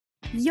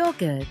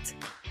Yogurt,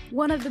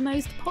 one of the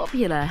most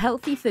popular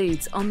healthy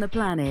foods on the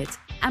planet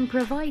and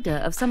provider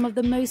of some of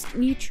the most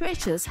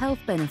nutritious health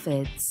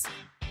benefits.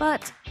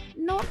 But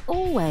not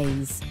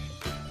always.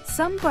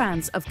 Some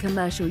brands of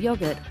commercial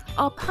yogurt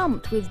are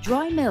pumped with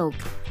dry milk,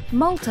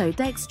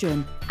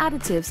 maltodextrin,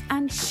 additives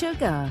and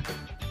sugar.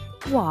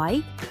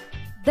 Why?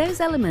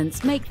 Those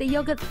elements make the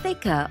yogurt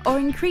thicker or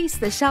increase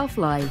the shelf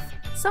life.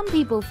 Some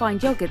people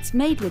find yogurts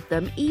made with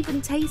them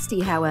even tasty,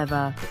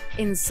 however.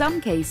 In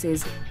some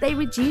cases, they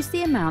reduce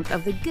the amount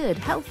of the good,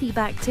 healthy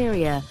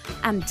bacteria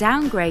and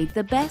downgrade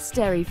the best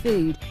dairy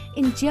food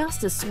in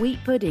just a sweet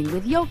pudding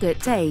with yogurt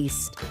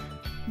taste.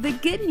 The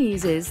good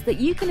news is that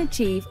you can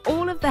achieve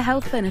all of the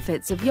health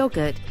benefits of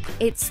yogurt,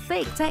 its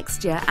thick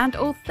texture and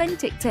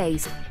authentic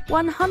taste,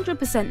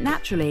 100%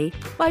 naturally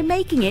by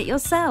making it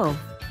yourself.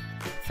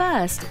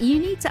 First, you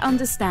need to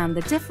understand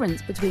the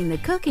difference between the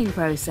cooking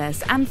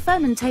process and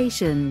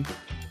fermentation.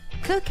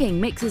 Cooking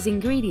mixes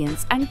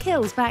ingredients and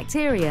kills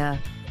bacteria.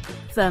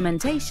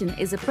 Fermentation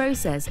is a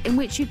process in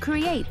which you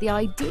create the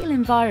ideal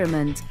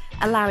environment,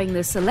 allowing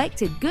the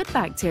selected good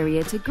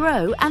bacteria to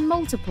grow and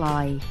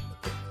multiply.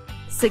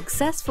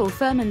 Successful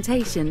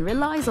fermentation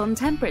relies on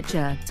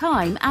temperature,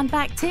 time, and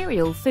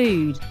bacterial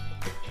food.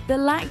 The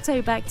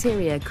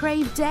lactobacteria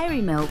crave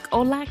dairy milk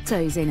or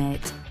lactose in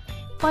it.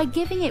 By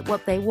giving it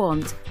what they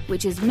want,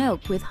 which is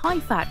milk with high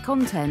fat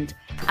content,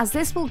 as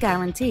this will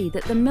guarantee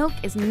that the milk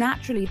is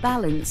naturally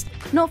balanced,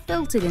 not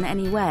filtered in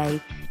any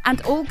way, and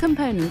all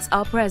components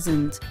are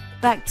present,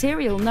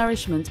 bacterial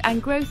nourishment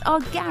and growth are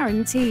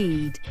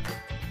guaranteed.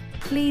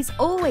 Please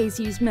always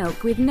use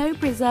milk with no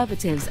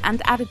preservatives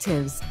and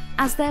additives,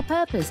 as their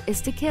purpose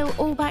is to kill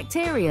all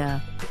bacteria.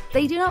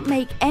 They do not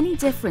make any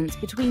difference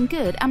between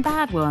good and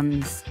bad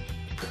ones.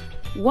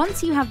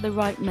 Once you have the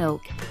right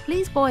milk,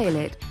 please boil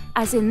it,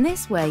 as in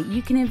this way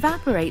you can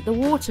evaporate the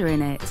water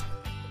in it.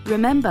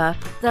 Remember,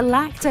 the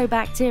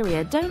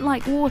lactobacteria don't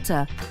like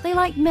water, they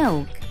like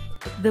milk.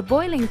 The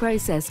boiling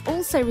process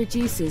also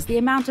reduces the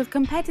amount of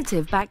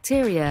competitive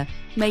bacteria,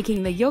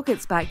 making the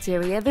yogurt's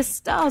bacteria the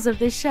stars of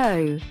the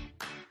show.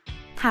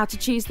 How to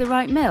choose the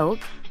right milk?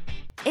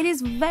 It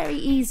is very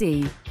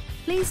easy.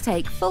 Please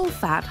take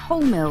full-fat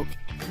whole milk,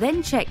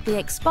 then check the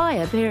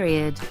expire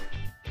period.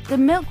 The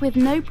milk with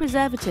no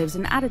preservatives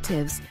and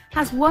additives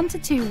has 1 to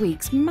 2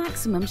 weeks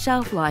maximum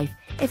shelf life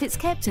if it's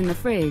kept in the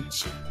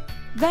fridge.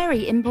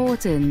 Very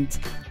important.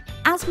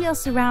 As we are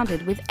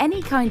surrounded with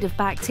any kind of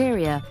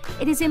bacteria,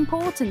 it is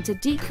important to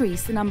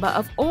decrease the number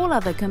of all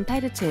other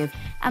competitive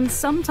and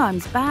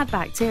sometimes bad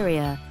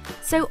bacteria.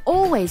 So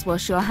always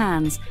wash your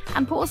hands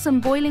and pour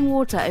some boiling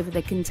water over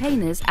the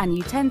containers and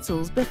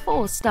utensils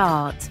before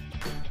start.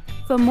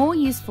 For more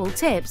useful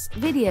tips,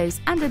 videos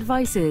and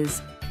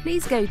advices,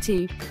 please go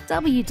to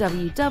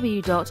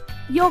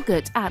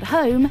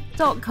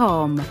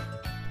www.yogurtathome.com.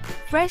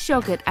 Fresh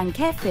yogurt and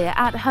kefir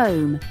at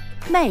home,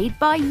 made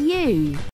by you.